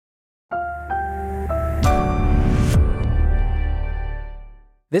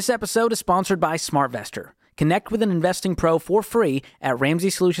This episode is sponsored by SmartVestor. Connect with an investing pro for free at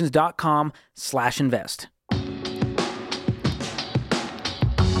RamseySolutions.com/invest.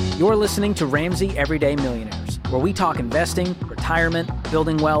 You're listening to Ramsey Everyday Millionaires, where we talk investing, retirement,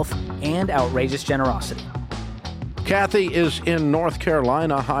 building wealth, and outrageous generosity. Kathy is in North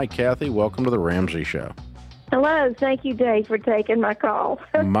Carolina. Hi, Kathy. Welcome to the Ramsey Show. Hello. Thank you, Dave, for taking my call.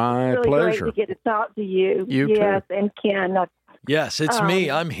 My really pleasure. Great to get to talk to you. You yes, too. And Ken. Yes, it's me.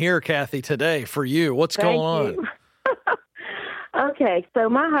 I'm here, Kathy, today for you. What's going on? Okay, so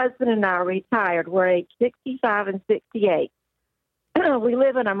my husband and I are retired. We're age 65 and 68. We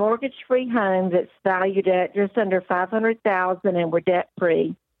live in a mortgage-free home that's valued at just under $500,000, and we're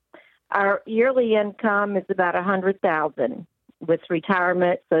debt-free. Our yearly income is about $100,000 with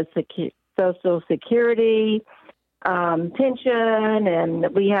retirement, Social Security, pension,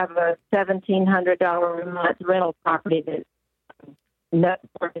 and we have a $1,700 a month rental property that's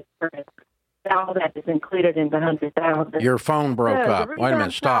all that is included in the $100,000. Your phone broke up. Wait a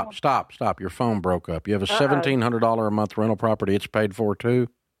minute. Stop. Your phone broke up. You have a $1,700 a month rental property. It's paid for too?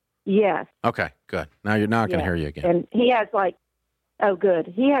 Yes. Okay, good. Now I can hear you again. And he has good.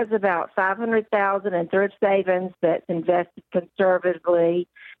 He has about $500,000 in thrift savings that's invested conservatively,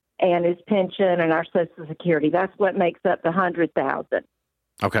 and his pension and our Social Security. That's what makes up the $100,000.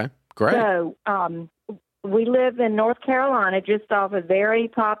 Okay, great. So, we live in North Carolina, just off a very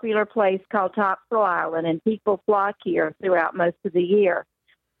popular place called Topsail Island, and people flock here throughout most of the year.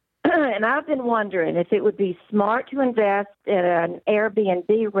 And I've been wondering if it would be smart to invest in an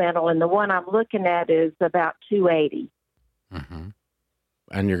AirBNB rental, and the one I'm looking at is about $280. Mm-hmm.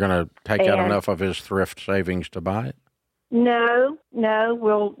 And you're going to take out enough of his thrift savings to buy it? No,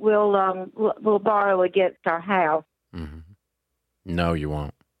 we'll borrow against our house. Mm-hmm. No, you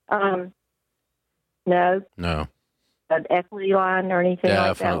won't. No. An equity line or anything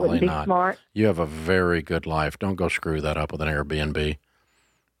like that wouldn't be smart. You have a very good life. Don't go screw that up with an Airbnb.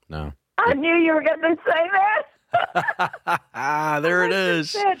 No. I knew you were going to say that. There it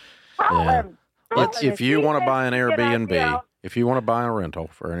is. If you want to buy an Airbnb, if you want to buy a rental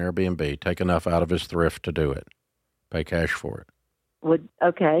for an Airbnb, take enough out of his thrift to do it. Pay cash for it.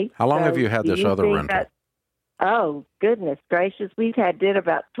 Okay. How long have you had this other rental? Oh, goodness gracious. We've had it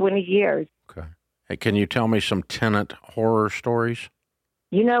about 20 years. Okay. Hey, can you tell me some tenant horror stories?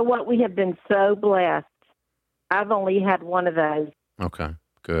 You know what? We have been so blessed. I've only had one of those. Okay,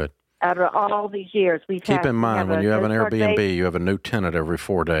 good. Out of all these years, Keep in mind, when you have an Airbnb, you have a new tenant every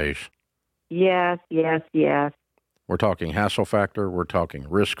 4 days. Yes. We're talking hassle factor. We're talking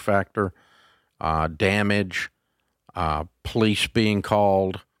risk factor, damage, police being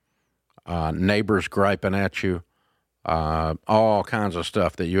called, neighbors griping at you, all kinds of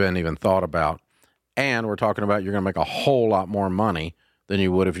stuff that you hadn't even thought about. And we're talking about you're going to make a whole lot more money than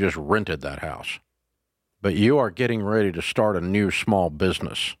you would if you just rented that house. But you are getting ready to start a new small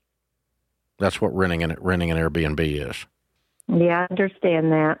business. That's what renting an Airbnb is. Yeah, I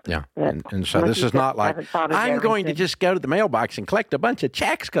understand that. Yeah, and so this is not like, I'm going to just go to the mailbox and collect a bunch of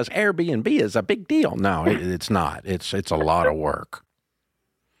checks because Airbnb is a big deal. No, it's not. It's a lot of work.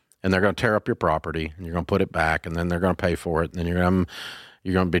 And they're going to tear up your property, and you're going to put it back, and then they're going to pay for it, and then you're going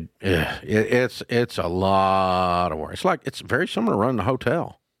to be, it's a lot of work. It's very similar to running a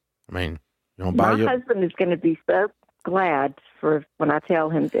hotel. I mean, you don't buy My husband is going to be so glad for when I tell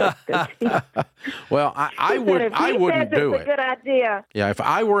him this. Well, I wouldn't do it. It's a good idea. Yeah, if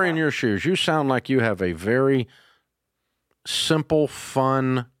I were in your shoes, you sound like you have a very simple,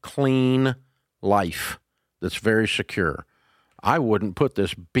 fun, clean life that's very secure. I wouldn't put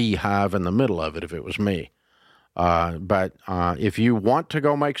this beehive in the middle of it if it was me. But if you want to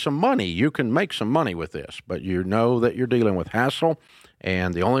go make some money, you can make some money with this. But you know that you're dealing with hassle,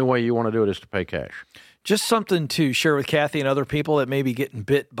 and the only way you want to do it is to pay cash. Just something to share with Kathy and other people that may be getting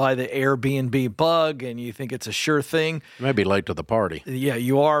bit by the Airbnb bug, and you think it's a sure thing. You may be late to the party. Yeah,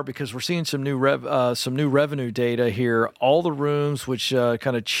 you are, because we're seeing some new revenue data here. All the rooms, which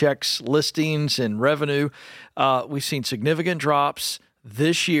kind of checks listings and revenue, we've seen significant drops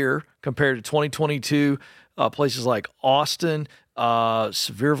this year compared to 2022. Places like Austin,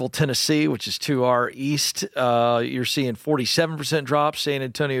 Sevierville, Tennessee, which is to our east, you're seeing 47% drop. San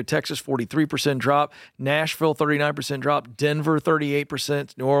Antonio, Texas, 43% drop. Nashville, 39% drop. Denver,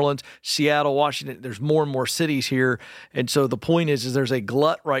 38%. New Orleans, Seattle, Washington. There's more and more cities here. And so the point is there's a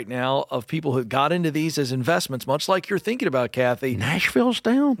glut right now of people who got into these as investments, much like you're thinking about, Kathy. Nashville's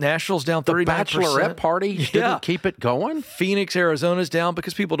down? Nashville's down 39%. The bachelorette party didn't keep it going? Phoenix, Arizona's down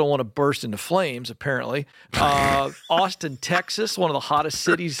because people don't want to burst into flames, apparently. Austin, Texas Texas, one of the hottest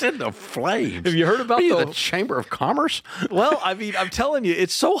cities. In the flames. Have you heard about the Chamber of Commerce? Well, I mean, I'm telling you,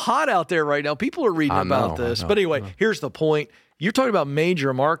 it's so hot out there right now. People are reading about this. But anyway, here's the point. You're talking about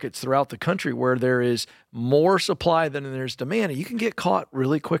major markets throughout the country where there is more supply than there's demand, and you can get caught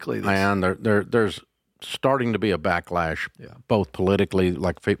really quickly. And there's starting to be a backlash, both politically,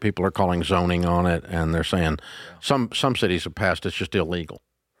 like people are calling zoning on it, and they're saying some cities have passed it's just illegal,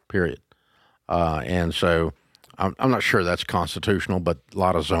 period. And so I'm not sure that's constitutional, but a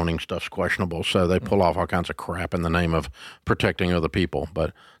lot of zoning stuff's questionable. So they pull off all kinds of crap in the name of protecting other people.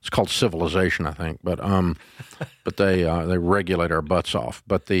 But it's called civilization, I think. But they regulate our butts off.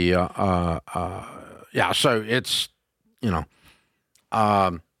 But so it's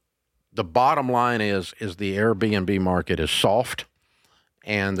the bottom line is the Airbnb market is soft,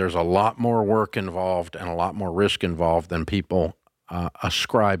 and there's a lot more work involved and a lot more risk involved than people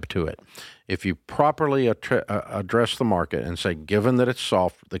ascribe to it. If you properly address the market and say, given that it's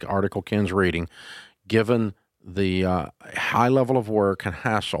soft, the article Ken's reading, given the high level of work and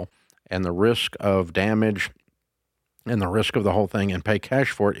hassle and the risk of damage and the risk of the whole thing, and pay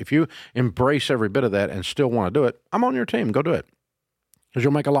cash for it, if you embrace every bit of that and still want to do it, I'm on your team. Go do it, because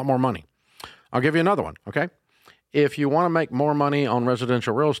you'll make a lot more money. I'll give you another one, okay? If you want to make more money on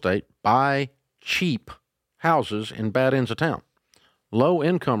residential real estate, buy cheap houses in bad ends of town.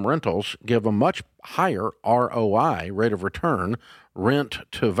 Low-income rentals give a much higher ROI, rate of return, rent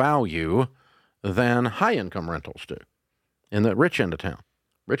to value, than high-income rentals do in the rich end of town.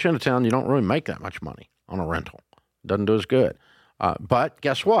 Rich end of town, you don't really make that much money on a rental. It doesn't do as good. But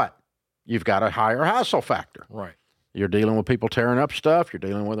guess what? You've got a higher hassle factor. Right. You're dealing with people tearing up stuff. You're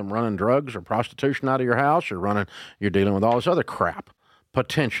dealing with them running drugs or prostitution out of your house. You're dealing with all this other crap,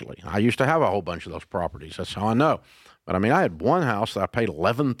 potentially. I used to have a whole bunch of those properties. That's how I know. But, I mean, I had one house that I paid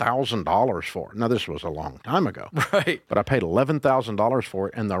 $11,000 for. Now, this was a long time ago. Right. But I paid $11,000 for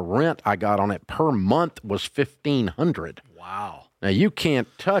it, and the rent I got on it per month was $1,500. Wow. Now, you can't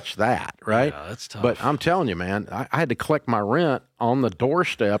touch that, right? Yeah, that's tough. But I'm telling you, man, I had to collect my rent on the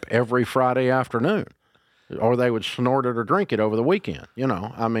doorstep every Friday afternoon, or they would snort it or drink it over the weekend.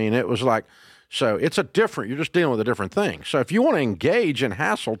 I mean, it was like, so you're just dealing with a different thing. So if you want to engage in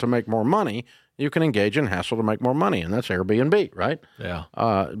hassle to make more money, you can engage in hassle to make more money, and that's Airbnb, right? Yeah.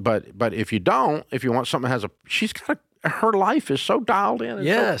 But if you don't, if you want something that her life is so dialed in.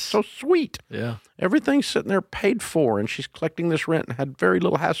 Yes. So sweet. Yeah. Everything's sitting there paid for, and she's collecting this rent and had very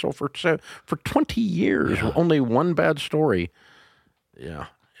little hassle for 20 years. Yeah. Only one bad story. Yeah.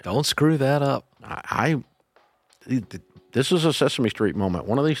 Don't screw that up. This is a Sesame Street moment.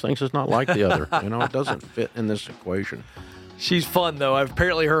 One of these things is not like the other. It doesn't fit in this equation. She's fun, though.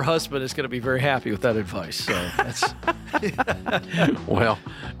 Apparently her husband is going to be very happy with that advice. So that's... Well,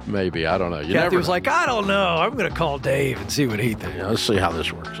 maybe. I don't know. Kathy was like, I don't know. I'm going to call Dave and see what he thinks. Yeah, let's see how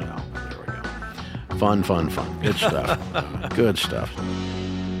this works out. There we go. Fun. Good stuff. Good stuff.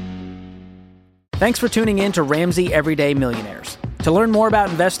 Thanks for tuning in to Ramsey Everyday Millionaires. To learn more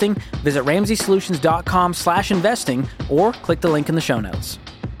about investing, visit RamseySolutions.com/investing or click the link in the show notes.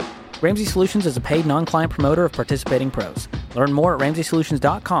 Ramsey Solutions is a paid non-client promoter of participating pros. Learn more at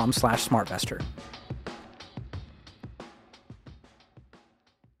RamseySolutions.com/SmartVestor.